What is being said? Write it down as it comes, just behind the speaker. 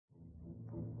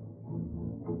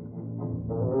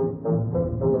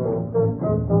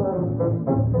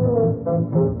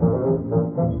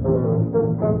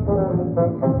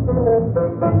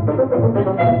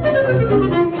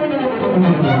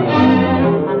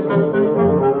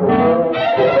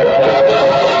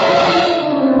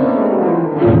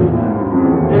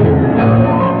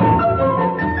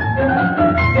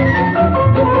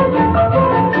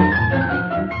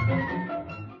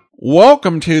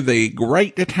Welcome to the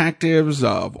Great Detectives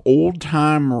of Old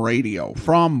Time Radio.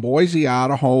 From Boise,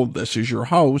 Idaho, this is your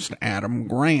host, Adam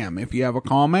Graham. If you have a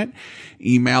comment,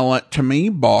 email it to me,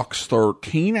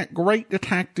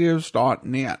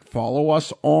 box13@greatdetectives.net. Follow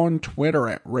us on Twitter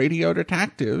at Radio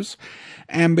Detectives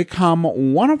and become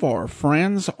one of our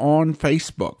friends on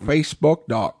Facebook,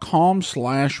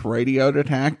 facebook.com/Radio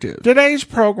Detectives. Today's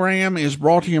program is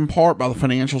brought to you in part by the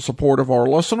financial support of our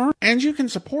listener, and you can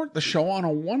support the show on a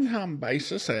one-time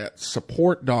basis at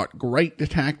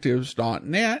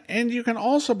support.greatdetectives.net, and you can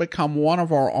also become one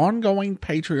of our ongoing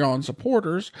Patreon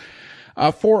supporters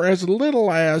for as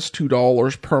little as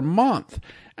 $2 per month.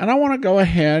 And I want to go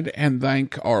ahead and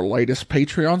thank our latest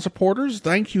Patreon supporters.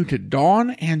 Thank you to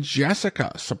Dawn and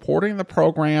Jessica supporting the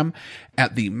program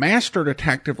at the Master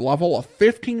Detective level of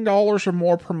 $15 or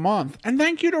more per month. And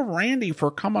thank you to Randy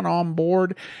for coming on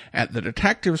board at the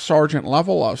Detective Sergeant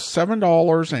level of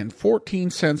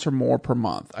 $7.14 or more per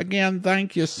month. Again,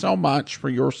 thank you so much for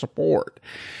your support.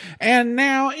 And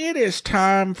now it is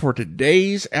time for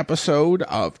today's episode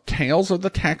of Tales of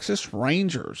the Texas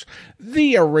Rangers.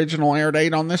 The original air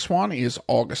date on this one is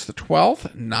August the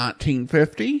 12th,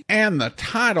 1950, and the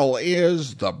title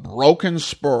is The Broken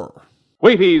Spur.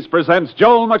 Wheaties presents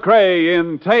Joel McCrea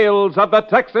in Tales of the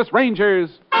Texas Rangers.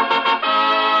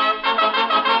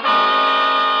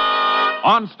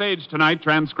 On stage tonight,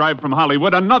 transcribed from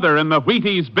Hollywood, another in the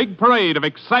Wheaties big parade of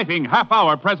exciting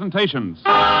half-hour presentations.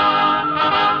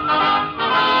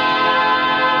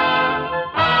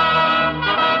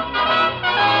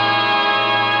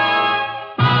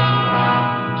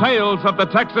 Tales of the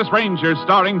Texas Rangers,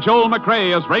 starring Joel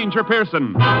McCrea as Ranger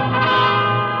Pearson.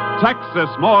 Texas,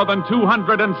 more than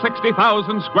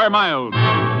 260,000 square miles,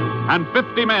 and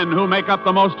 50 men who make up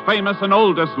the most famous and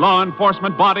oldest law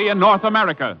enforcement body in North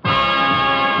America.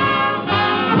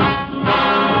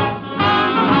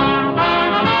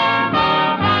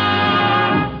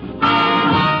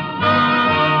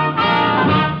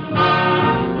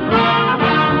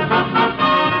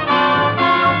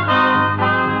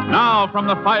 Now, from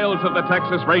the files of the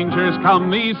Texas Rangers come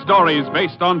these stories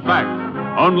based on fact.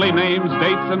 Only names,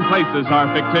 dates, and places are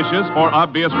fictitious for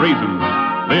obvious reasons.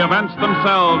 The events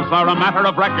themselves are a matter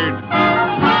of record.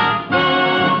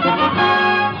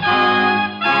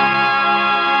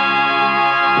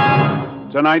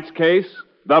 Tonight's case,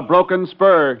 The Broken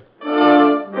Spur.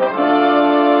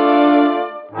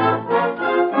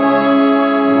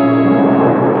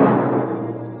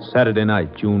 Saturday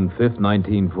night, June 5th,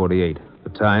 1948. The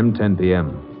time, 10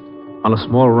 p.m. On a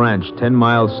small ranch 10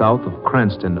 miles south of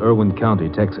Cranston, Irwin County,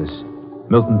 Texas,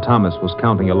 Milton Thomas was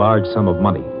counting a large sum of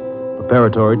money,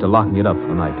 preparatory to locking it up for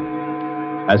the night.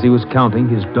 As he was counting,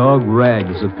 his dog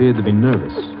Rags appeared to be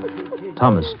nervous.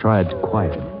 Thomas tried to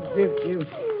quiet him.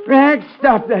 Rags,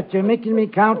 stop that. You're making me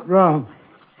count wrong.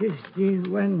 50,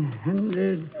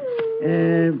 100...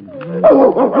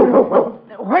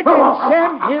 What in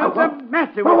Sam Hill's the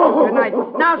matter with you tonight?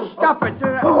 Now stop it.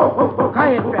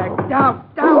 Quiet, Rags. Down.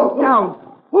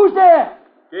 Who's there?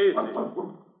 Casey.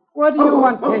 What do you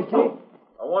want, Casey?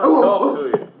 I want to talk to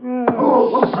you.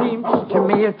 Seems to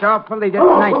me it's awful late at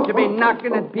night to be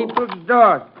knocking at people's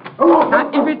doors.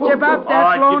 Now, if it's about that All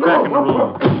right, loan... get back in the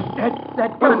room.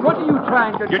 That gun, what are you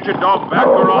trying to do? Get your dog back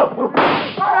or I'll...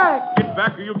 Rags! Get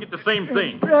back or you'll get the same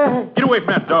thing. Rags! Get away from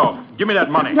that dog. Give me that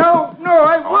money. No,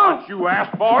 I won't. Don't you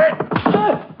ask for it?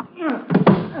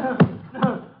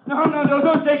 No,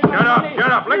 don't take my money.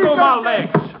 Shut up. Let go of my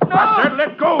legs. No. I said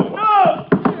let go. No.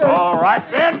 All right,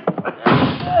 then.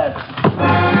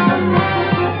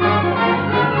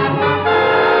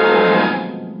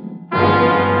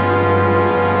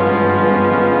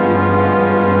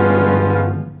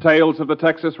 Tales of the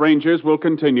Texas Rangers will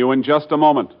continue in just a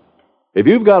moment. If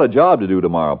you've got a job to do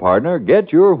tomorrow, partner,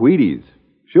 get your Wheaties.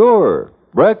 Sure,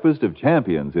 Breakfast of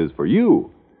Champions is for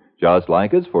you, just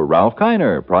like it's for Ralph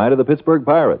Kiner, pride of the Pittsburgh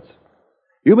Pirates.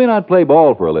 You may not play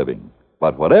ball for a living,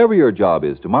 but whatever your job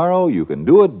is tomorrow, you can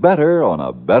do it better on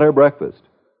a better breakfast.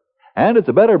 And it's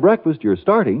a better breakfast you're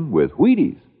starting with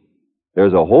Wheaties.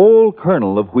 There's a whole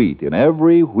kernel of wheat in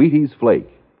every Wheaties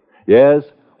flake. Yes,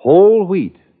 whole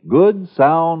wheat. Good,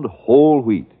 sound, whole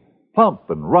wheat,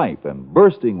 plump and ripe and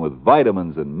bursting with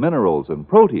vitamins and minerals and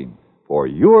protein for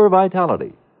your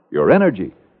vitality, your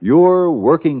energy, your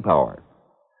working power.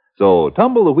 So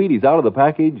tumble the Wheaties out of the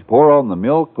package, pour on the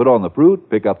milk, put on the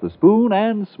fruit, pick up the spoon,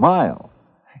 and smile.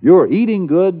 You're eating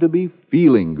good to be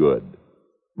feeling good.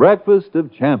 Breakfast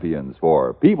of Champions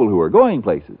for people who are going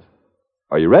places.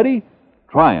 Are you ready?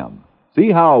 Try 'em. See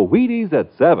how Wheaties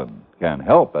at 7 can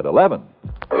help at 11.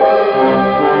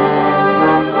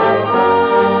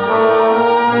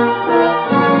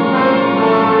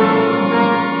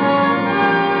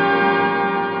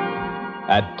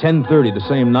 At 10:30 the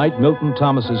same night, Milton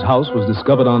Thomas's house was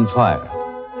discovered on fire.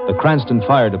 The Cranston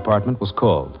Fire Department was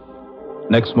called.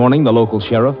 Next morning, the local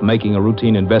sheriff, making a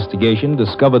routine investigation,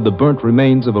 discovered the burnt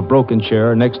remains of a broken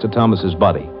chair next to Thomas's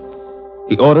body.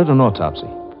 He ordered an autopsy.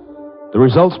 The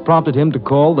results prompted him to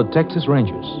call the Texas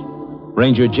Rangers.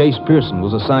 Ranger Jace Pearson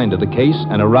was assigned to the case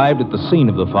and arrived at the scene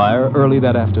of the fire early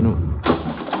that afternoon.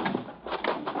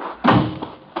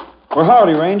 Well,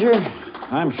 howdy, Ranger.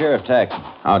 I'm Sheriff Taxon.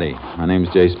 Howdy. My name's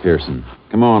Jace Pearson.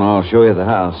 Come on, I'll show you the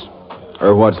house.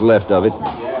 Or what's left of it.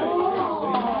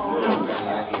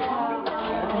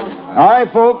 All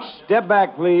right, folks, step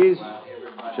back, please.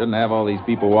 Shouldn't have all these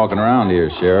people walking around here,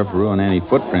 Sheriff. Ruin any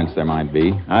footprints there might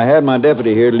be. I had my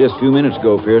deputy here just a few minutes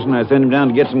ago, Pearson. I sent him down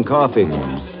to get some coffee.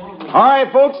 All right,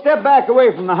 folks, step back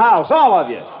away from the house, all of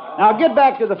you. Now get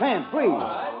back to the fence, please.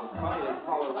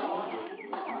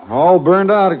 All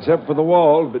burned out except for the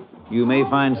walls, but you may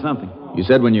find something. You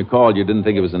said when you called you didn't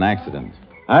think it was an accident.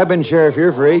 I've been sheriff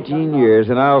here for 18 years,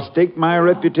 and I'll stake my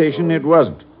reputation it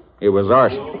wasn't. It was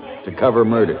arson to cover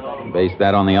murder. Based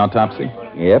that on the autopsy?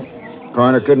 Yep.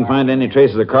 Coroner couldn't find any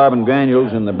traces of carbon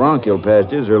granules in the bronchial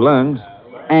passages or lungs,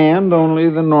 and only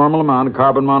the normal amount of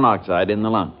carbon monoxide in the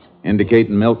lungs.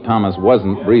 Indicating Milt Thomas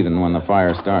wasn't breathing when the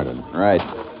fire started. Right.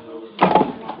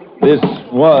 This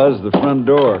was the front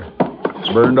door.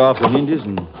 Burned off the hinges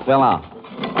and fell out.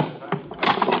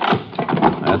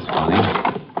 That's funny.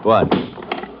 What?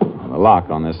 The lock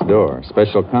on this door.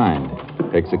 Special kind.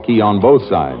 Takes a key on both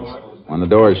sides. When the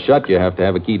door is shut, you have to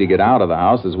have a key to get out of the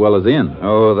house as well as in.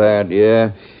 Oh, that,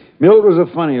 yeah. Milt was a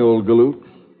funny old galoot.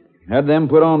 Had them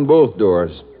put on both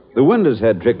doors. The windows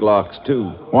had trick locks, too.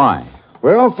 Why?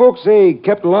 Well, folks say he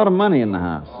kept a lot of money in the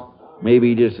house.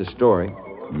 Maybe just a story.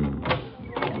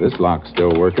 This lock's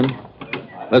still working.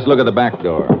 Let's look at the back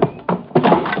door.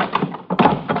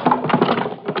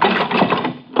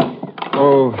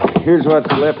 Oh, here's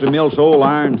what's left of Milt's old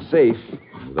iron safe.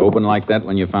 Was it open like that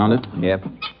when you found it? Yep.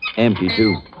 Empty,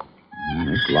 too.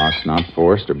 This lock's not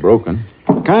forced or broken.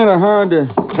 Kind of hard to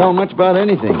tell much about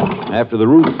anything after the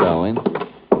roof fell in.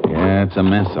 Yeah, it's a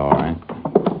mess, all right.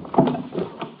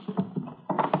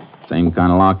 Same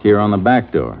kind of lock here on the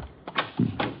back door.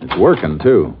 It's working,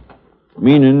 too.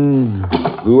 Meaning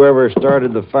whoever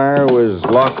started the fire was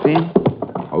locked in?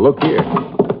 Oh, look here.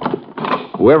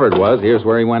 Whoever it was, here's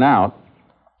where he went out.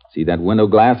 See that window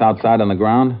glass outside on the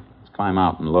ground? Let's climb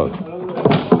out and look.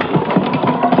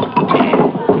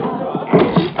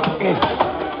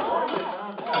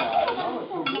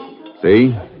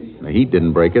 See? The heat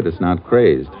didn't break it. It's not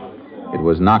crazed. It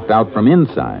was knocked out from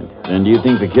inside. And do you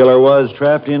think the killer was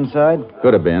trapped inside?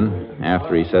 Could have been,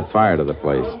 after he set fire to the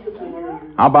place.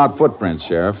 How about footprints,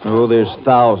 Sheriff? Oh, there's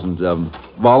thousands of them.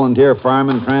 Volunteer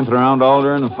firemen tramping around all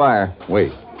during the fire.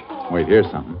 Wait, here's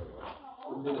something.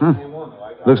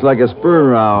 Looks like a spur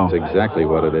rowel. That's exactly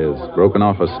what it is. Broken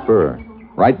off a spur.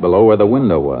 Right below where the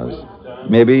window was.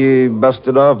 Maybe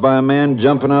busted off by a man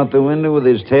jumping out the window with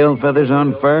his tail feathers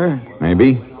on fire?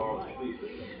 Maybe.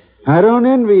 I don't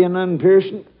envy you none,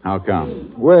 Pearson. How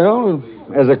come? Well,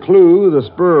 as a clue, the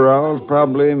spur rowel's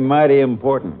probably mighty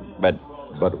important. But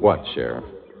what, Sheriff?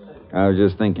 I was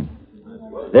just thinking.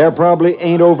 There probably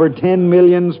ain't over 10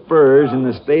 million spurs in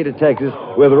the state of Texas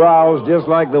with rowels just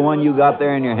like the one you got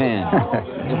there in your hand.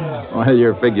 Well,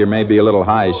 your figure may be a little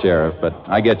high, Sheriff, but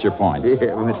I get your point.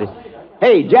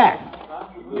 Hey, Jack.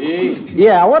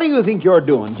 Yeah, what do you think you're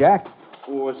doing, Jack?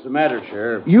 What's the matter,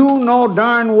 Sheriff? You know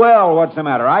darn well what's the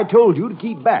matter. I told you to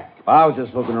keep back. I was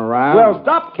just looking around. Well,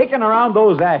 stop kicking around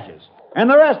those ashes. And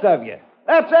the rest of you.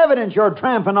 That's evidence you're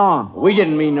tramping on. We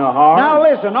didn't mean no harm. Now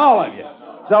listen, all of you.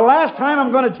 It's the last time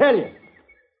I'm going to tell you.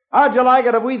 How'd you like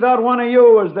it if we thought one of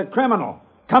you was the criminal,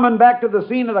 coming back to the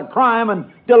scene of the crime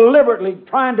and deliberately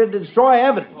trying to destroy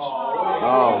evidence?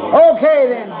 Oh. Okay,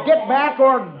 then, get back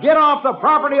or get off the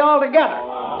property altogether.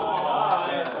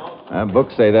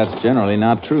 Books say that's generally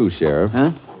not true, Sheriff.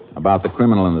 Huh? About the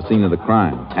criminal in the scene of the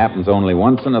crime. Happens only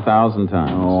once in 1,000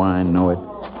 times. Oh, I know it.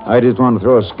 I just want to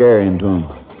throw a scare into him.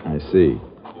 I see.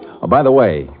 Oh, by the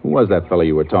way, who was that fellow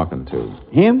you were talking to?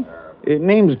 Him? His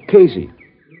name's Casey.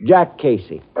 Jack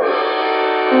Casey.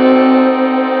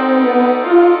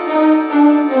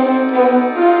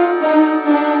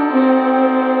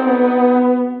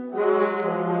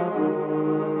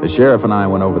 The sheriff and I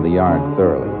went over the yard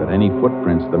thoroughly, but any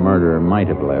footprints the murderer might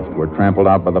have left were trampled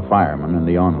out by the firemen and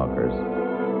the onlookers.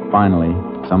 Finally,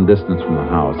 some distance from the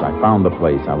house, I found the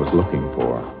place I was looking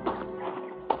for.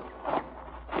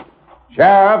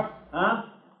 Sheriff? Huh?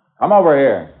 Come over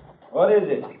here. What is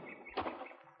it?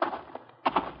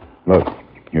 Look,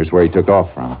 here's where he took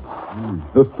off from.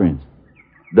 Hoofprints.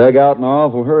 Dug out in an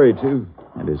awful hurry, too.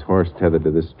 and his horse tethered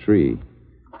to this tree.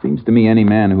 Seems to me any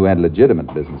man who had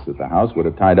legitimate business at the house would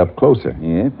have tied up closer.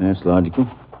 Yeah, that's logical.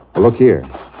 Well, look here.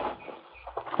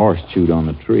 Horse chewed on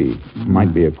the tree.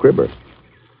 Might be a cribber.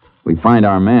 We find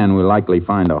our man, we'll likely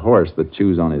find a horse that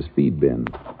chews on his feed bin.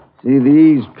 See,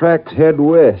 these tracks head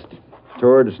west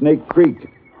toward Snake Creek.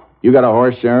 You got a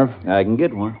horse, Sheriff? I can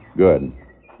get one. Good.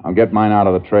 I'll get mine out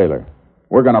of the trailer.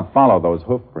 We're going to follow those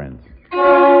hoof prints.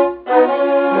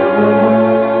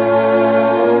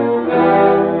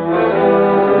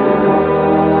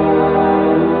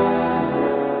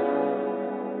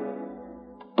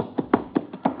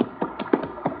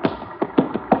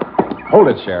 Hold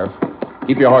it, Sheriff.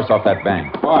 Keep your horse off that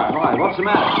bank. Why? What's the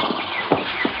matter?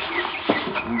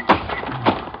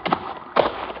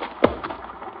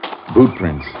 Boot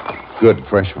prints. Good,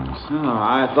 fresh ones. Oh,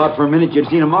 I thought for a minute you'd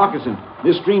seen a moccasin.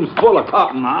 This stream's full of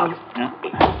cotton mouths.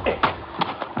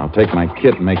 I'll take my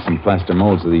kit and make some plaster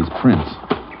molds of these prints.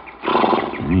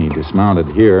 He dismounted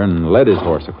here and led his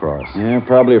horse across. Yeah,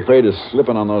 probably afraid of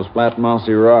slipping on those flat,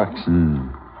 mossy rocks.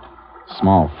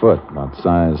 Small foot, about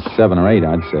size 7 or 8,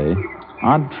 I'd say.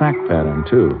 Odd track pattern,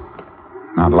 too.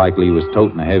 Not likely he was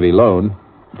toting a heavy load.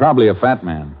 Probably a fat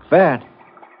man. Fat?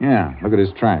 Yeah, look at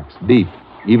his tracks. Deep,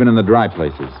 even in the dry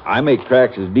places. I make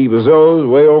tracks as deep as those,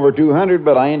 way over 200,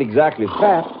 but I ain't exactly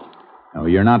fat. No,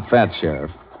 you're not fat,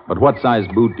 Sheriff. But what size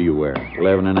boot do you wear?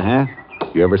 11 and a half.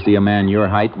 You ever see a man your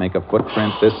height make a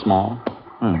footprint this small?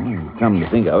 Come to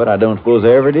think of it, I don't suppose I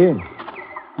ever did.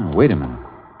 Oh, wait a minute.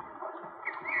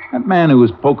 That man who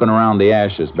was poking around the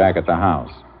ashes back at the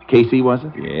house. Casey, was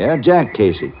it? Yeah, Jack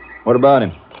Casey. What about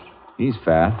him? He's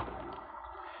fat.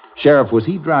 Sheriff, was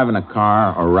he driving a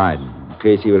car or riding?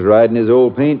 Casey was riding his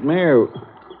old paint mare.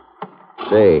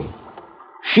 Say,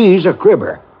 she's a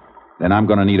cribber. Then I'm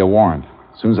going to need a warrant.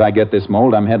 As soon as I get this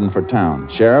mold, I'm heading for town.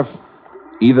 Sheriff,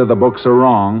 either the books are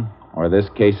wrong, or this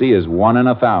Casey is 1 in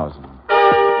 1,000.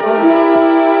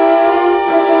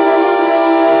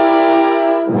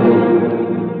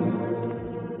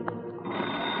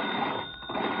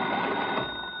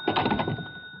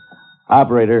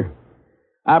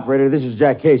 Operator, this is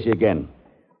Jack Casey again.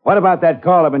 What about that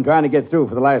call I've been trying to get through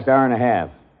for the last hour and a half?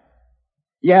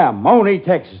 Yeah, Money,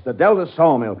 Texas, the Delta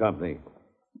Sawmill Company.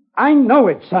 I know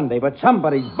it's Sunday, but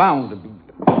somebody's bound to be...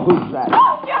 Who's that?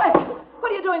 Oh, Jack!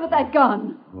 What are you doing with that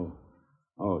gun?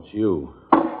 Oh, it's you.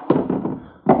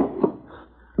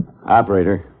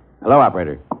 Operator. Hello,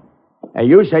 operator.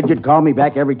 You said you'd call me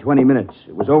back every 20 minutes.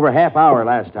 It was over half hour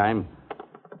last time.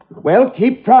 Well,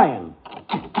 keep trying.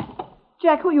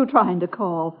 Jack, who are you trying to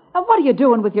call? And what are you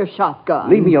doing with your shotgun?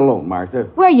 Leave me alone, Martha.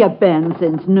 Where you been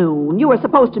since noon? You were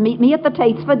supposed to meet me at the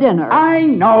Tate's for dinner. I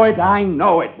know it,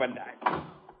 but...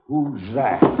 Who's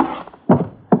that?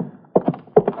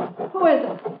 Who is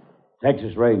it?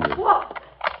 Texas Ranger. What?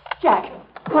 Jack,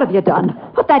 what have you done?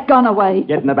 Put that gun away.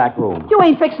 Get in the back room. You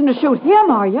ain't fixing to shoot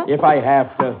him, are you? If I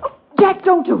have to. Jack,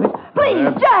 don't do it.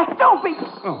 Please, Jack, don't be...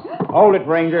 Hold it,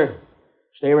 Ranger.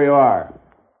 Stay where you are.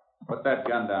 Put that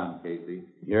gun down, Casey.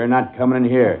 You're not coming in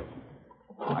here.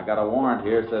 I got a warrant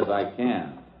here says I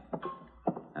can.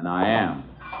 And I am.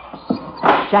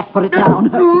 Jack, put it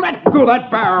down. Let go of that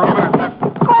barrel, Martha.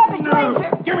 Grab it,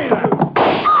 Ranger. Give me that.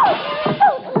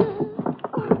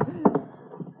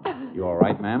 You all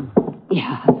right, ma'am?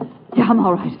 Yeah, I'm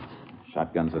all right.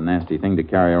 Shotgun's a nasty thing to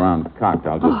carry around cocked.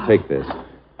 I'll just take this.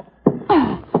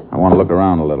 I want to look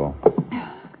around a little.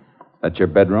 That's your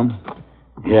bedroom?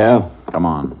 Yeah. Come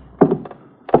on.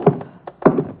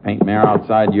 That paint mare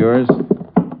outside yours?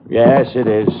 Yes, it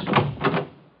is.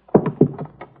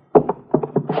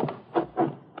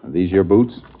 Are these your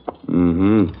boots?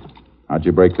 Mm-hmm. How'd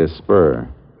you break this spur?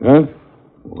 Huh?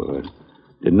 Well, I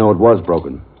didn't know it was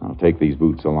broken. I'll take these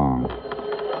boots along.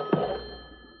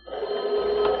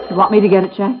 You want me to get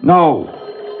it, Jack? No.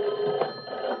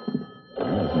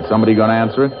 Isn't somebody going to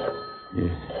answer it?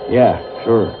 Yeah,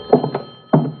 sure.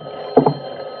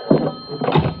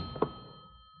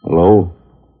 Hello?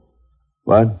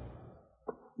 What?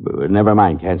 Never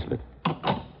mind, cancel it.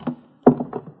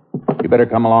 You better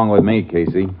come along with me,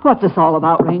 Casey. What's this all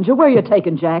about, Ranger? Where are you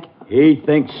taking Jack? He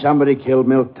thinks somebody killed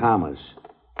Milt Thomas.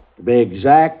 To be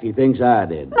exact, he thinks I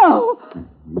did. No!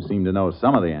 You seem to know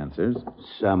some of the answers.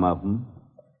 Some of them.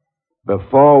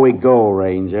 Before we go,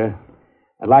 Ranger,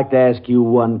 I'd like to ask you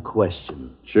one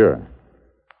question. Sure.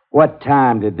 What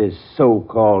time did this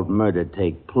so-called murder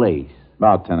take place?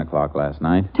 About 10 o'clock last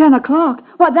night. 10 o'clock?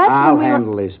 Well, that's I'll when we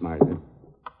handle this, Martha.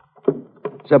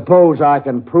 Suppose I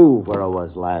can prove where I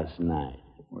was last night.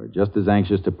 We're just as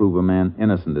anxious to prove a man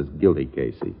innocent as guilty,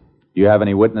 Casey. Do you have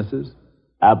any witnesses?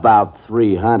 About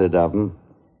 300 of them.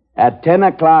 At 10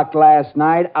 o'clock last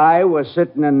night, I was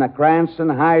sitting in the Cranston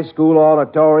High School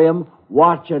auditorium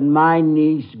watching my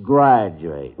niece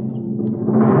graduate.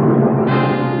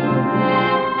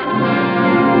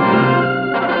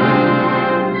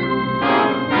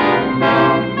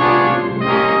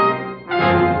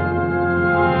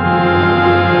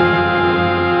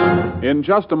 In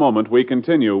just a moment, we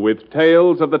continue with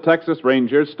Tales of the Texas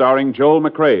Rangers starring Joel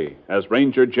McCrea as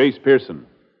Ranger Jace Pearson.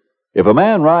 If a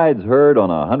man rides herd on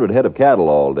 100 head of cattle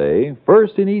all day,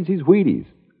 first he needs his Wheaties.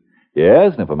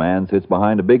 Yes, and if a man sits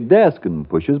behind a big desk and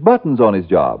pushes buttons on his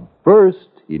job, first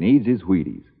he needs his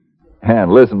Wheaties.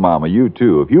 And listen, Mama, you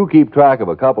too. If you keep track of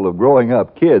a couple of growing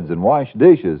up kids and wash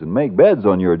dishes and make beds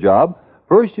on your job,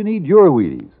 first you need your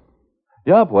Wheaties.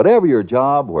 Yup, whatever your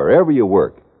job, wherever you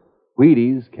work,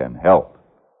 Wheaties can help.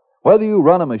 Whether you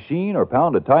run a machine or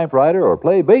pound a typewriter or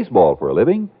play baseball for a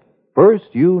living, first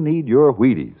you need your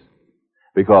Wheaties.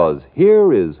 Because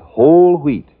here is whole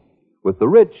wheat with the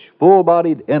rich,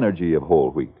 full-bodied energy of whole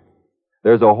wheat.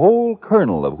 There's a whole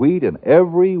kernel of wheat in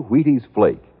every Wheaties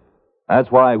flake.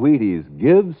 That's why Wheaties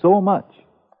give so much.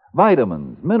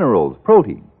 Vitamins, minerals,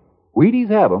 protein. Wheaties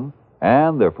have them,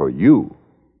 and they're for you.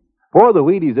 Pour the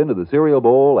Wheaties into the cereal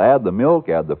bowl, add the milk,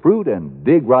 add the fruit, and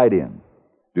dig right in.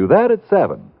 Do that at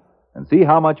 7, and see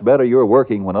how much better you're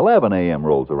working when 11 a.m.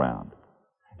 rolls around.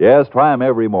 Yes, try 'em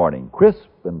every morning, crisp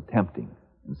and tempting,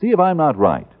 and see if I'm not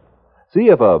right. See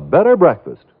if a better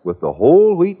breakfast with the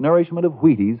whole wheat nourishment of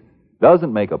Wheaties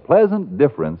doesn't make a pleasant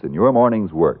difference in your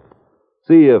morning's work.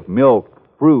 See if milk,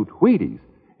 fruit, Wheaties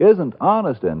isn't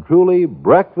honest and truly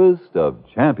breakfast of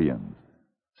champions.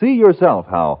 See yourself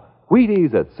how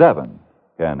Wheaties at 7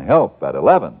 can help at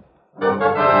 11.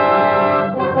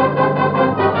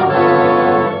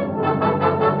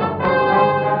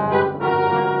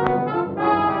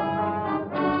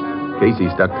 Casey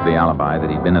stuck to the alibi that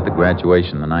he'd been at the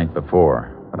graduation the night before,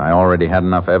 but I already had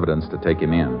enough evidence to take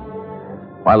him in.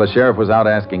 While the sheriff was out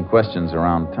asking questions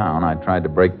around town, I tried to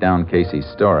break down Casey's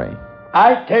story.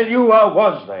 I tell you I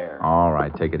was there. All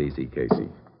right, take it easy, Casey.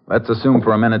 Let's assume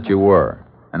for a minute you were.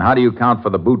 And how do you account for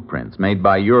the boot prints made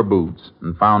by your boots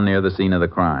and found near the scene of the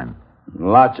crime?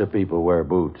 Lots of people wear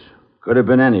boots. Could have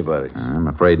been anybody. I'm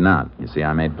afraid not. You see,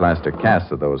 I made plaster casts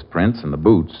of those prints, and the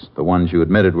boots, the ones you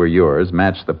admitted were yours,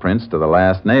 matched the prints to the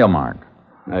last nail mark.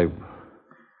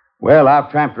 Well,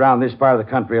 I've tramped around this part of the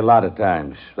country a lot of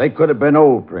times. They could have been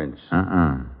old prints.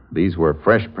 These were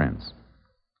fresh prints.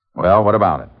 Well, what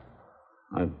about it?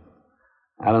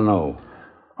 I don't know.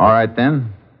 All right,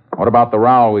 then. What about the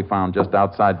rowel we found just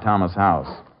outside Thomas' house?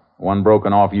 One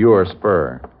broken off your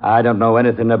spur. I don't know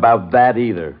anything about that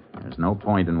either. There's no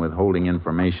point in withholding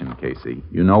information, Casey.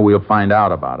 You know we'll find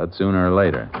out about it sooner or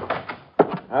later.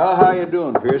 Well, how you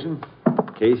doing, Pearson?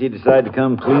 Casey decided to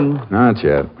come clean? Not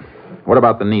yet. What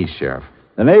about the niece, Sheriff?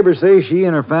 The neighbors say she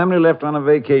and her family left on a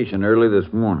vacation early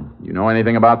this morning. You know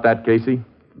anything about that, Casey?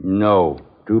 No.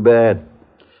 Too bad.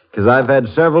 Because I've had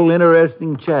several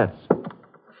interesting chats.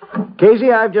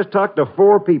 Casey, I've just talked to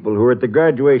 4 people who were at the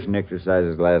graduation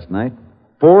exercises last night.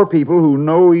 4 people who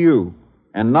know you.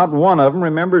 And not one of them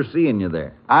remembers seeing you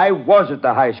there. I was at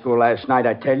the high school last night,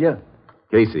 I tell you.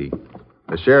 Casey,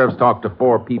 the sheriff's talked to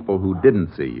 4 people who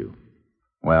didn't see you.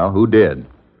 Well, who did?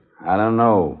 I don't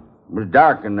know. It was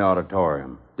dark in the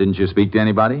auditorium. Didn't you speak to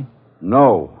anybody?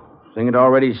 No. Thing had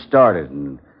already started.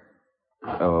 And...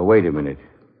 Oh, wait a minute.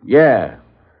 Yeah.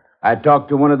 I talked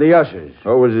to one of the ushers.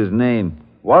 What was his name?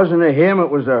 Wasn't a him, it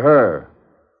was a her.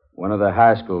 One of the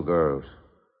high school girls.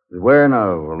 She was wearing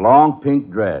a long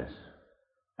pink dress.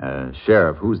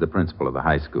 Sheriff, who's the principal of the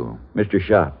high school? Mr.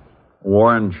 Schott.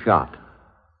 Warren Schott.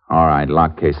 All right,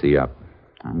 lock Casey up.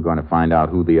 I'm going to find out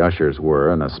who the ushers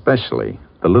were, and especially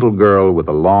the little girl with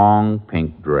the long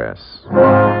pink dress.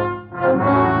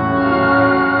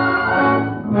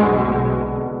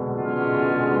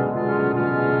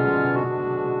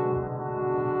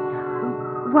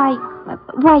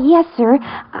 Why, yes, sir.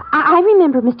 I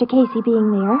remember Mr. Casey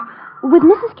being there with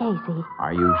Mrs. Casey.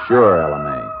 Are you sure,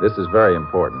 LMA? This is very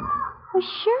important. Well,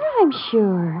 sure, I'm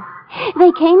sure.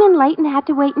 They came in late and had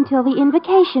to wait until the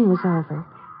invocation was over.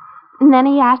 And then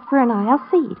he asked for an aisle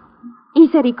seat. He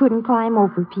said he couldn't climb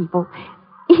over people.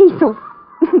 He's so...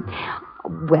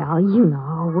 well, you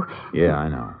know. Yeah, I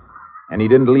know. And he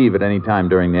didn't leave at any time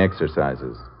during the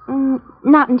exercises?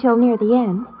 Not until near the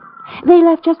end. They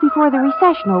left just before the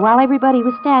recessional while everybody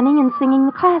was standing and singing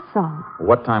the class song.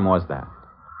 What time was that?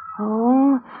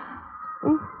 Oh,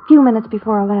 a few minutes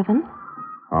before 11.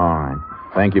 All right.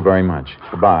 Thank you very much.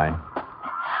 Goodbye.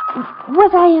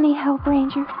 Was I any help,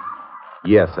 Ranger?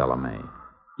 Yes, LMA.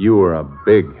 You were a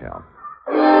big help.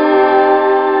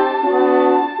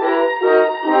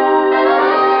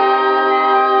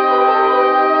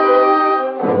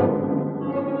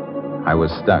 I was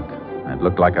stuck. It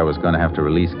looked like I was going to have to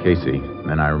release Casey.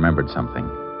 Then I remembered something.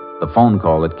 The phone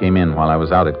call that came in while I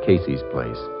was out at Casey's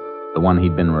place. The one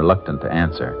he'd been reluctant to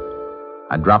answer.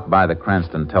 I dropped by the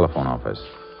Cranston telephone office.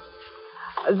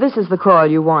 This is the call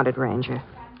you wanted, Ranger.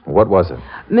 What was it?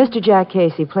 Mr. Jack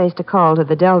Casey placed a call to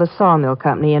the Delta Sawmill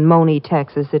Company in Monee,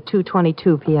 Texas at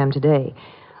 2:22 p.m. today.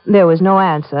 There was no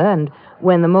answer, and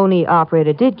when the Monee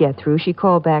operator did get through, she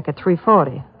called back at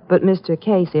 3:40. But Mr.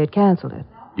 Casey had canceled it.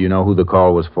 Do you know who the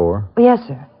call was for? Yes,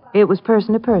 sir. It was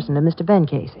person to person to Mr. Ben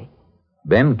Casey.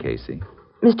 Ben Casey?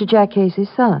 Mr. Jack Casey's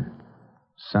son.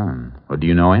 Son? Well, do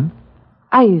you know him?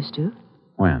 I used to.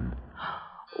 When?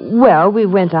 Well, we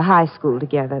went to high school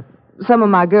together. Some of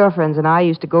my girlfriends and I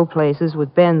used to go places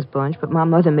with Ben's bunch, but my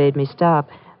mother made me stop.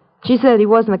 She said he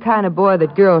wasn't the kind of boy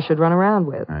that girls should run around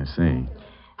with. I see.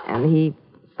 And he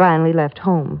finally left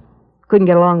home. Couldn't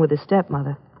get along with his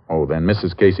stepmother. Oh, then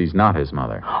Mrs. Casey's not his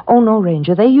mother. Oh, no,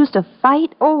 Ranger. They used to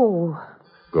fight. Oh.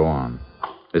 Go on.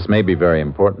 This may be very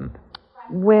important.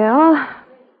 Well,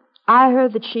 I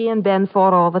heard that she and Ben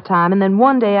fought all the time, and then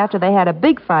one day after they had a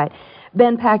big fight,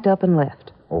 Ben packed up and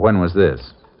left. Well, when was this?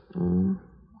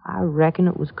 I reckon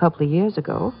it was a couple of years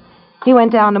ago. He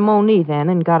went down to Monee then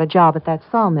and got a job at that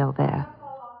sawmill there.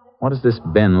 What does this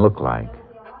Ben look like?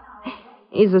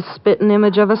 He's a spitting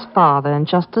image of his father, and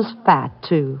just as fat,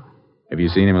 too. Have you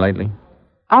seen him lately?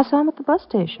 I saw him at the bus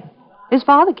station. His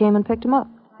father came and picked him up.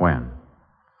 When?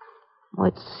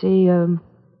 Let's see,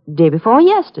 day before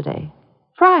yesterday.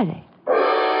 Friday.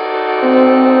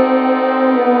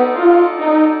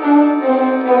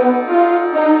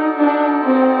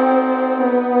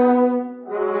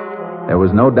 There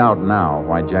was no doubt now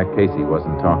why Jack Casey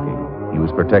wasn't talking. He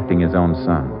was protecting his own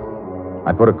son.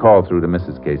 I put a call through to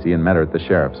Mrs. Casey and met her at the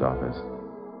sheriff's office.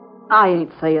 I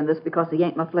ain't saying this because he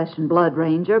ain't my flesh and blood,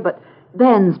 Ranger, but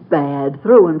Ben's bad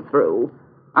through and through.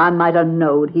 I might have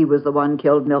knowed he was the one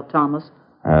killed Milt Thomas.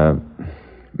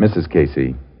 Mrs.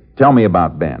 Casey, tell me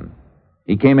about Ben.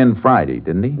 He came in Friday,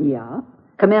 didn't he? Yeah.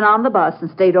 Come in on the bus and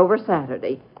stayed over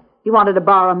Saturday. He wanted to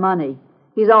borrow money.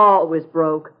 He's always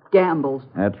broke. Gambles.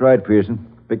 That's right, Pearson.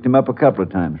 Picked him up a couple of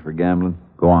times for gambling.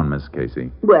 Go on, Miss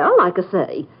Casey. Well, like I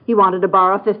say, he wanted to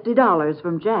borrow $50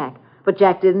 from Jack, but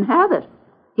Jack didn't have it.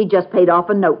 He just paid off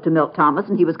a note to Milt Thomas,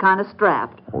 and he was kind of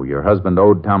strapped. Oh, your husband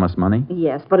owed Thomas money?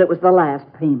 Yes, but it was the last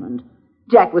payment.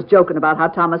 Jack was joking about how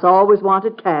Thomas always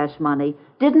wanted cash money,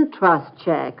 didn't trust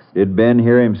checks. Did Ben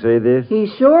hear him say this? He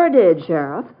sure did,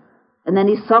 Sheriff. And then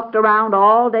he sulked around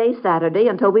all day Saturday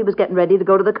until we was getting ready to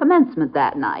go to the commencement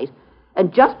that night.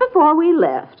 And just before we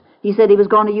left, he said he was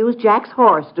going to use Jack's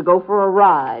horse to go for a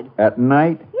ride. At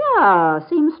night? Yeah,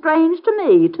 seems strange to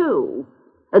me, too.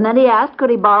 And then he asked could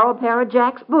he borrow a pair of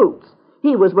Jack's boots.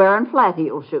 He was wearing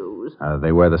flat-heel shoes.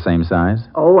 They wear the same size?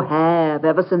 Oh, have,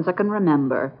 ever since I can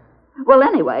remember. Well,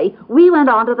 anyway, we went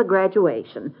on to the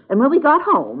graduation, and when we got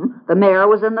home, the mare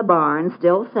was in the barn,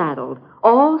 still saddled,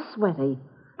 all sweaty.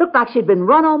 Looked like she'd been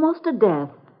run almost to death.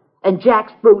 And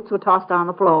Jack's boots were tossed on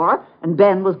the floor, and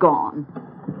Ben was gone.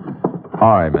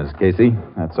 All right, Miss Casey.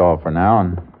 That's all for now,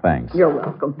 and thanks. You're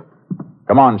welcome.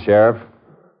 Come on, Sheriff.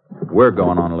 We're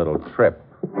going on a little trip.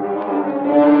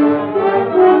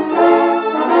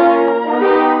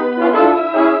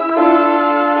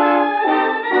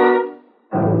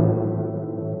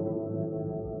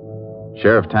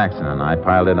 Sheriff Taxon and I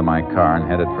piled into my car and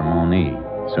headed for Monee.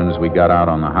 As soon as we got out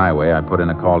on the highway, I put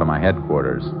in a call to my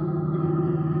headquarters.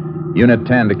 Unit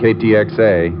 10 to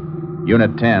KTXA.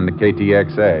 Unit 10 to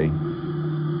KTXA.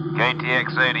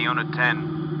 KTXA to Unit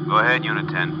 10. Go ahead, Unit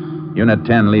 10. Unit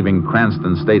 10 leaving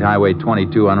Cranston State Highway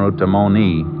 22 en route to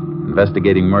Monee.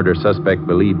 Investigating murder suspect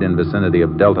believed in vicinity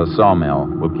of Delta Sawmill.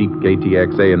 Will keep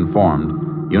KTXA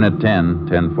informed. Unit 10,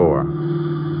 10-4.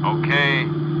 Okay.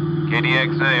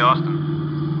 KTXA, Austin.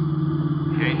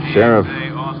 KTXA, Sheriff,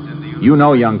 Austin, you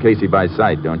know young Casey by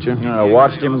sight, don't you? I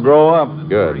watched him grow up.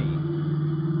 Good.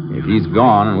 If he's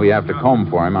gone and we have to comb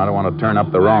for him, I don't want to turn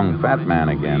up the wrong fat man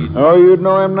again. Oh, you'd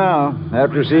know him now,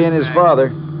 after seeing his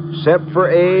father. Except for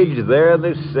age, they're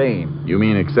the same. You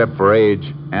mean except for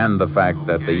age and the fact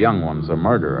that the young one's a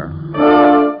murderer?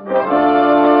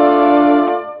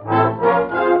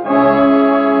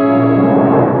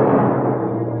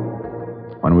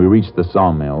 When we reached the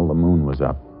sawmill, the moon was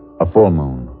up. A full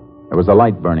moon. There was a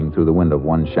light burning through the window of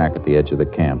one shack at the edge of the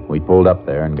camp. We pulled up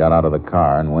there and got out of the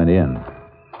car and went in.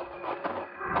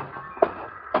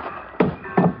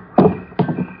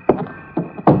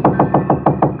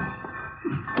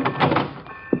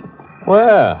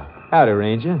 Well, howdy,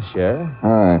 Ranger, Sheriff.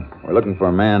 Hi. We're looking for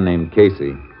a man named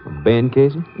Casey. Ben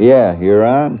Casey? Yeah, you're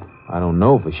on? I don't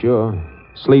know for sure.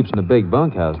 Sleeps in the big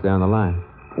bunkhouse down the line.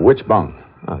 Which bunk?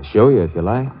 I'll show you if you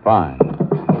like. Fine.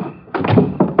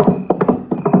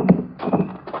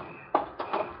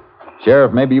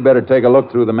 Sheriff, maybe you better take a look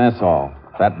through the mess hall.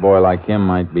 A fat boy like him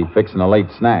might be fixing a late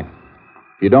snack.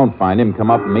 If you don't find him,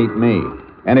 come up and meet me.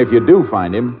 And if you do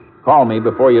find him, call me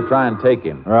before you try and take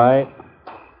him. Right.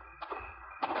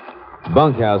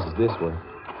 Bunkhouse is this way.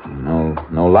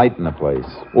 No light in the place.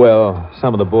 Well,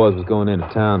 some of the boys was going into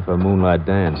town for a moonlight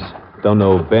dance. Don't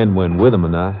know if Ben went with them or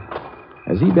not.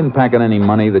 Has he been packing any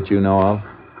money that you know of?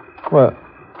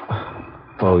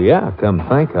 Well, yeah, come to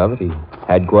think of it, he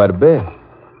had quite a bit.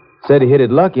 Said he hit it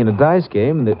lucky in a dice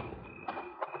game and that...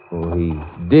 Well, he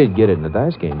did get it in a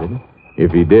dice game, didn't he?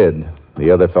 If he did, the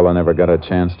other fella never got a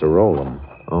chance to roll them.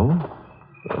 Oh?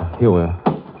 Here we are.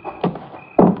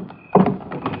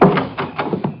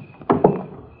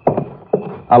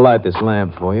 I'll light this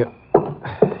lamp for you.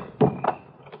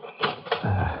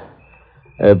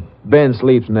 Ben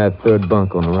sleeps in that third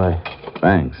bunk on the right.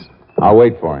 Thanks. I'll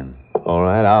wait for him. All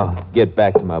right, I'll get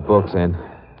back to my books and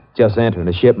just entering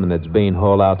a shipment that's being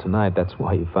hauled out tonight. That's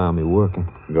why you found me working.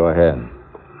 Go ahead.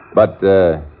 But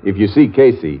if you see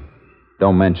Casey,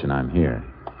 don't mention I'm here.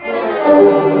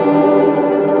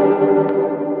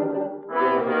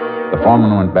 The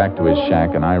foreman went back to his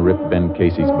shack, and I ripped Ben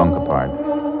Casey's bunk apart.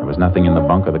 There was nothing in the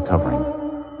bunk or the covering.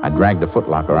 I dragged the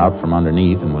footlocker out from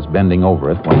underneath and was bending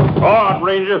over it when... All right,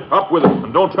 Ranger. Up with it,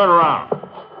 and don't turn around.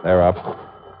 They're up.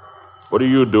 What are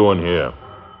you doing here?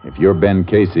 If you're Ben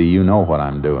Casey, you know what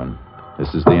I'm doing.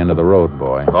 This is the end of the road,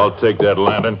 boy. I'll take that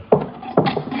lantern.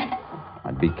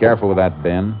 I'd be careful with that,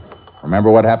 Ben. Remember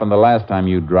what happened the last time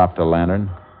you dropped a lantern?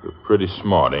 You're pretty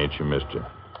smart, ain't you, mister?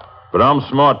 But I'm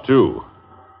smart, too.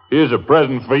 Here's a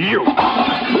present for you.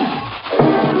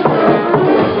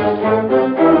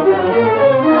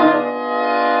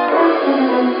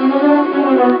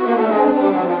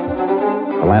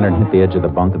 The lantern hit the edge of the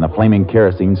bunk, and the flaming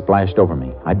kerosene splashed over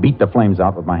me. I beat the flames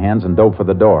out with my hands and dove for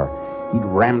the door. He'd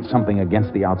rammed something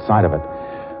against the outside of it.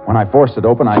 When I forced it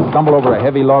open, I stumbled over a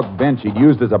heavy log bench he'd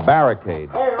used as a barricade.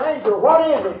 Hey, Ranger, what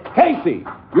is it? Casey!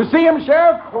 You see him,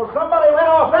 Sheriff? Well, somebody went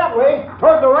off that way,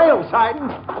 toward the rail siding.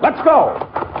 Let's go!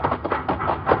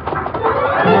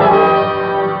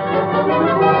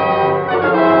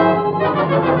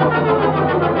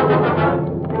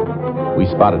 We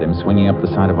spotted him swinging up the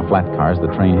side of a flat car as the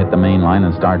train hit the main line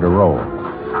and started to roll.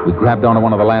 We grabbed onto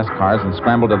one of the last cars and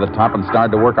scrambled to the top and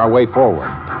started to work our way forward.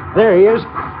 There he is,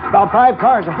 about 5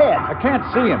 cars ahead. I can't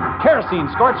see him. Kerosene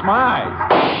scorched my eyes.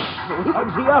 He can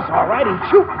see us, all right. He's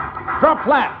shooting. Drop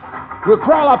flat. We'll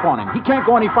crawl up on him. He can't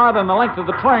go any farther than the length of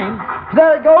the train.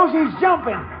 There he goes. He's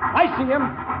jumping. I see him.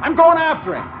 I'm going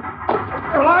after him.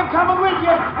 Well, I'm coming with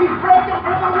you. He's breaking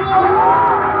from the wheel.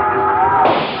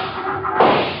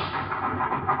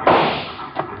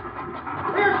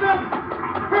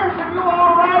 Pearson, you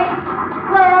all right?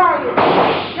 Where are you?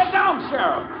 Get down,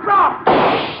 Sheriff. Drop.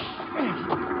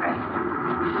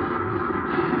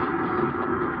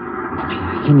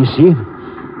 Can you see him?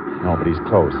 No, but he's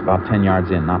close. About 10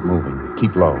 yards in, not moving.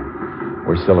 Keep low.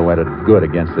 We're silhouetted good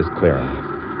against this clearing.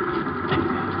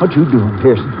 What you doing,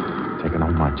 Pearson? Taking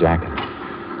off my jacket.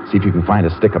 See if you can find a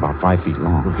stick about 5 feet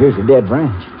long. Well, here's a dead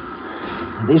branch.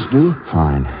 This do?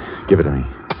 Fine. Give it to me.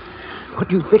 What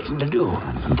you fixing to do?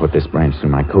 I'm going to put this branch through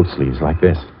my coat sleeves like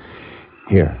this.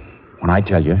 Here. When I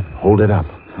tell you, hold it up.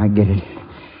 I get it.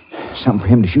 Something for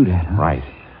him to shoot at, huh? Right.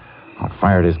 I'll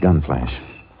fire at his gun flash.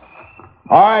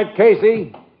 All right,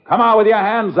 Casey. Come out with your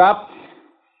hands up.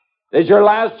 This is your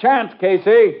last chance,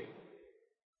 Casey.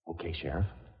 Okay, Sheriff.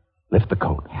 Lift the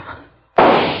coat.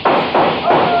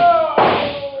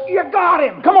 You got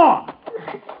him. Come on.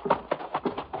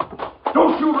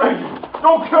 Don't shoot, Ranger.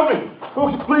 Don't kill me.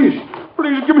 Oh, please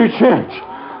give me a chance.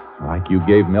 Like you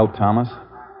gave Milt Thomas?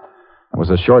 It was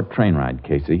a short train ride,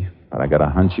 Casey, but I got a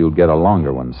hunch you'll get a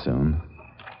longer one soon.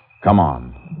 Come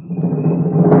on.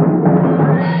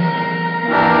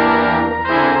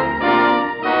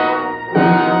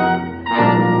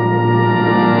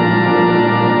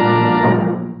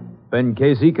 Ben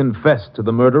Casey confessed to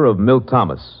the murder of Milt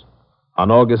Thomas.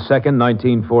 On August 2nd,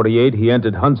 1948, he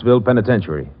entered Huntsville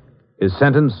Penitentiary. His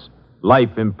sentence,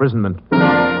 life imprisonment.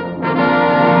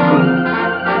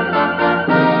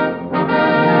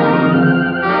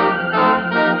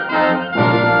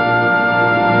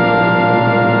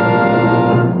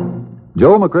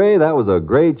 Joel McRae, that was a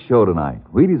great show tonight.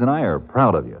 Wheaties and I are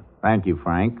proud of you. Thank you,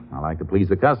 Frank. I like to please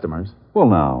the customers. Well,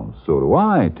 now, so do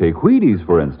I. Take Wheaties,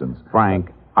 for instance.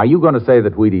 Frank, are you going to say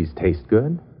that Wheaties taste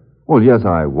good? Well, yes,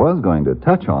 I was going to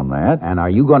touch on that. And are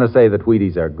you going to say that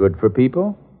Wheaties are good for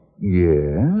people?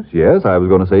 Yes, I was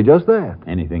going to say just that.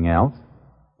 Anything else?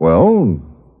 Well,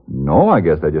 No, I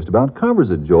guess that just about covers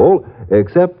it, Joel.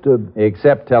 Except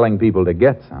telling people to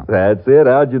get some. That's it.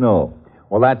 How'd you know?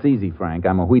 Well, that's easy, Frank.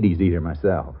 I'm a Wheaties eater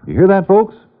myself. You hear that,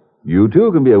 folks? You,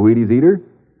 too, can be a Wheaties eater.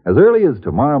 As early as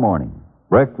tomorrow morning.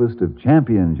 Breakfast of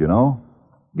champions, you know.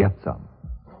 Get some.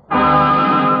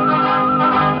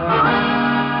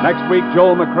 Next week,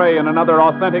 Joel McCrea in another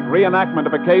authentic reenactment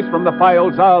of a case from the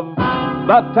files of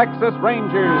the Texas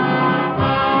Rangers.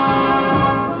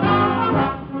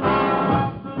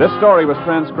 This story was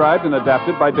transcribed and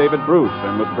adapted by David Bruce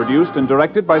and was produced and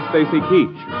directed by Stacy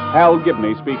Keach. Hal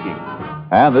Gibney speaking.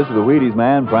 And this is the Wheaties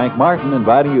man, Frank Martin,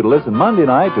 inviting you to listen Monday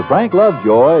night to Frank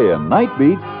Lovejoy and Night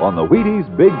Beat on the Wheaties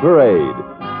Big Parade.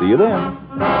 See you then.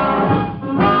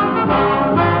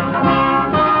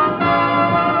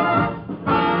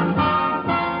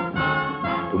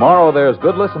 Tomorrow there's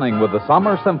good listening with the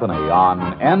Summer Symphony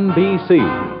on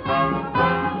NBC.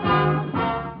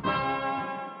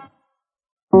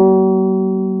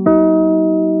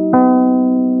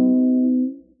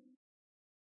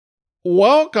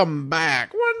 Welcome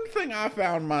back. One thing I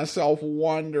found myself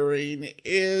wondering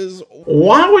is,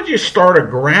 why would you start a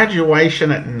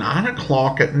graduation at 9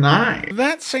 o'clock at night?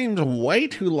 That seems way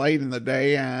too late in the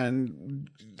day and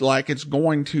like it's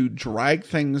going to drag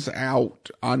things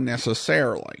out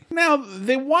unnecessarily. Now,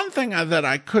 the one thing that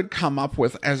I could come up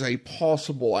with as a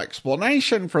possible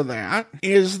explanation for that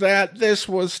is that this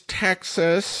was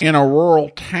Texas in a rural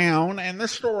town, and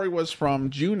this story was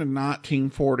from June of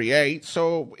 1948,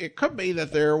 so it could be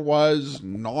that there was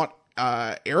not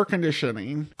air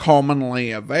conditioning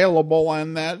commonly available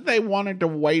and that they wanted to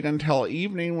wait until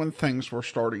evening when things were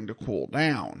starting to cool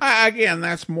down. Again,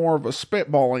 that's more of a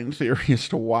spitballing theory as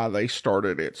to why they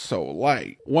started it so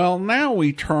late. Well, now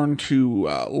we turn to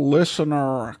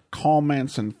listener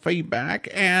comments and feedback,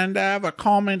 and I have a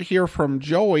comment here from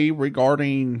Joey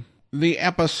regarding the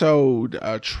episode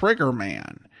Trigger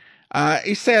Man.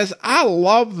 He says, I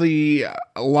love the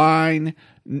line,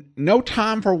 "No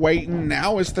time for waiting,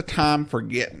 now is the time for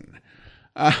getting."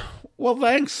 Well,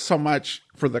 thanks so much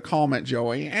for the comment,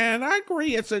 Joey. And I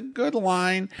agree, it's a good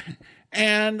line.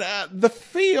 And the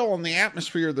feel and the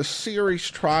atmosphere the series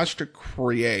tries to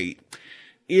create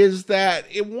is that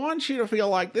it wants you to feel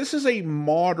like this is a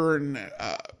modern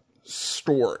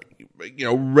story,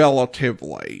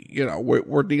 relatively.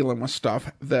 We're dealing with stuff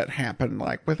that happened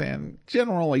like within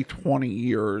generally 20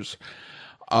 years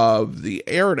of the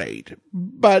air date,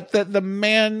 but that the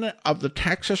men of the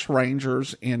Texas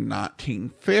Rangers in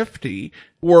 1950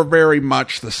 were very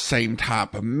much the same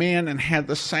type of men and had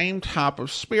the same type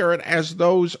of spirit as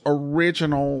those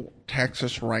original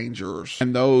Texas Rangers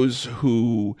and those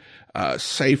who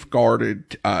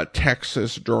safeguarded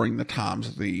Texas during the times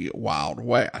of the Wild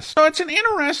West. So it's an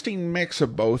interesting mix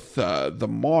of both the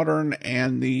modern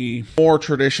and the more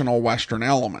traditional Western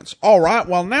elements. All right,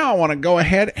 well, now I want to go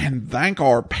ahead and thank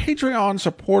our Patreon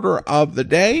supporter of the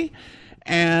day,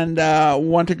 and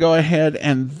want to go ahead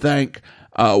and thank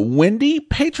Wendy,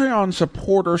 Patreon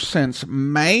supporter since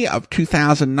May of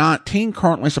 2019,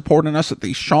 currently supporting us at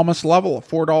the Shamus level of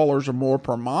 $4 or more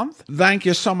per month. Thank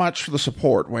you so much for the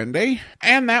support, Wendy.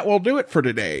 And that will do it for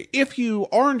today. If you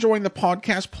are enjoying the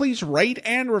podcast, please rate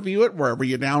and review it wherever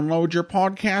you download your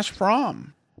podcast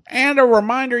from. And a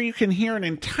reminder, you can hear an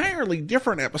entirely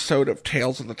different episode of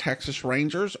Tales of the Texas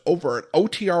Rangers over at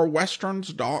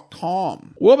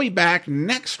otrwesterns.com. We'll be back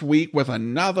next week with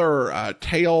another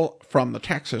tale from the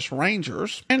Texas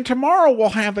Rangers. And tomorrow we'll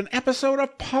have an episode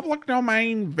of Public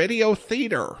Domain Video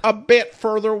Theater, a bit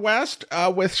further west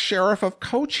with Sheriff of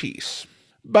Cochise.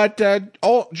 But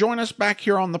join us back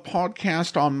here on the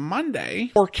podcast on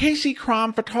Monday for Casey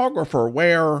Crime Photographer,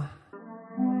 where...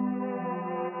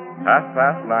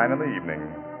 9:30 in the evening.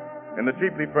 In the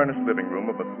cheaply furnished living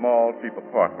room of a small, cheap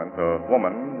apartment, a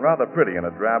woman, rather pretty in a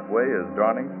drab way, is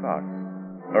darning socks.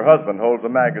 Her husband holds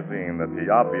a magazine that he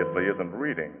obviously isn't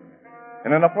reading.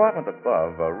 In an apartment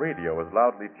above, a radio is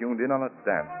loudly tuned in on a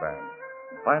dance band.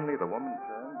 Finally, the woman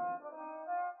turns.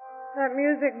 That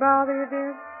music bother you,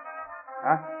 dear?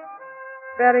 Huh?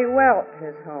 Betty Welch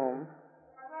is home.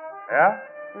 Yeah?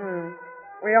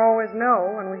 We always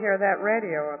know when we hear that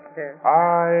radio upstairs.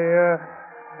 I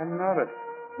hadn't noticed.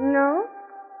 No?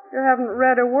 You haven't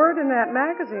read a word in that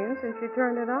magazine since you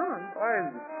turned it on.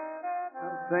 I'm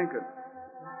thinking.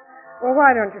 Well,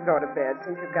 why don't you go to bed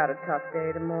since you've got a tough day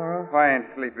tomorrow? I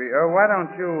ain't sleepy. Why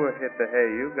don't you hit the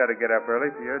hay? You've got to get up early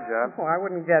for your job. Oh, I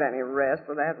wouldn't get any rest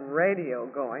with that radio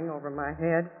going over my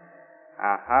head.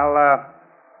 I'll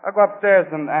go upstairs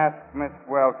and ask Miss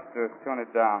Welch to tune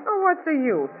it down. Oh, what's the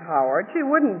use, Howard? She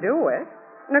wouldn't do it.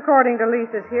 And according to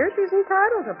Lisa's here, she's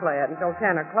entitled to play it until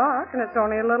 10 o'clock, and it's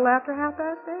only a little after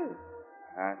 8:30.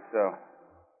 So.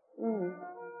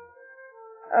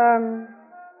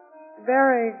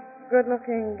 Very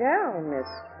good-looking gal, Miss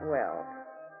Wells.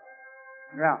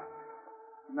 Yeah.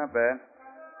 Not bad.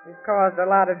 She's caused a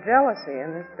lot of jealousy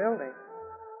in this building.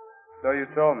 So you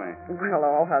told me. Well,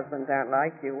 all husbands aren't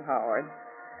like you, Howard.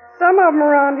 Some of them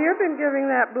around here have been giving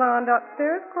that blonde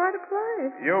upstairs quite a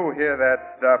play. You hear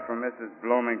that stuff from Mrs.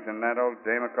 Bloomington. That old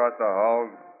dame across the hall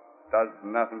does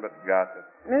nothing but gossip.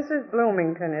 Mrs.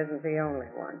 Bloomington isn't the only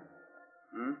one.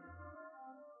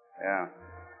 Yeah.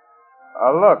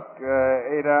 Look,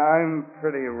 Ada, I'm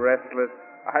pretty restless.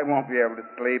 I won't be able to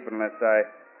sleep unless I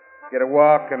get a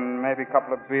walk and maybe a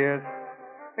couple of beers. I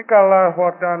think I'll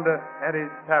walk down to Eddie's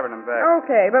Tavern and back.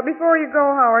 Okay, but before you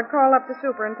go, Howard, call up the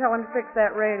super and tell him to fix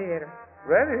that radiator.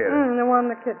 Radiator? The one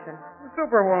in the kitchen. The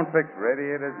super won't fix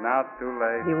radiators. Now it's too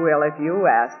late. He will if you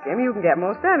ask him. You can get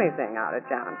most anything out of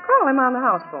John. Call him on the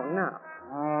house phone now.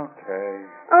 Okay.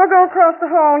 I'll go across the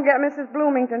hall and get Mrs.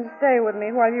 Bloomington to stay with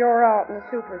me while you're out and the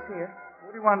super's here.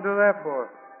 What do you want to do that for?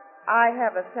 I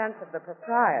have a sense of the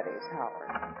proprieties, Howard.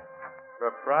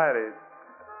 Proprieties?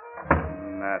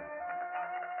 Nuts.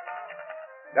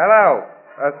 Hello,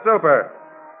 super.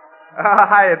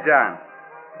 Hiya, John.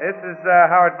 This is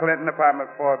Howard Clinton, apartment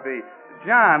 4B.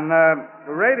 John,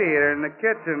 the radiator in the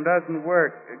kitchen doesn't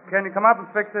work. Can you come up and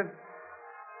fix it?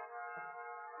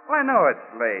 Well, I know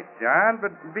it's late, John,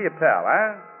 but be a pal,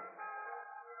 huh?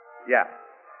 Yeah.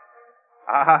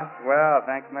 Well,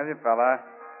 thanks a million, fella.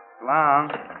 Long.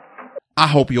 I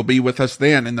hope you'll be with us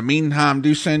then. In the meantime,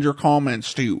 do send your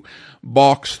comments to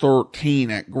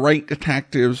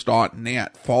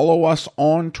box13@greatdetectives.net. Follow us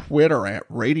on Twitter at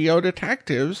Radio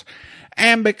Detectives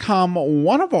and become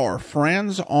one of our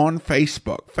friends on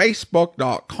Facebook,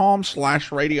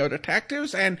 facebook.com/Radio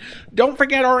Detectives. And don't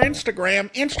forget our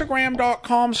Instagram,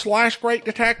 instagram.com/Great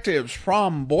Detectives.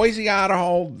 From Boise,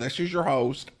 Idaho, this is your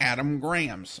host, Adam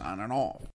Graham, signing off.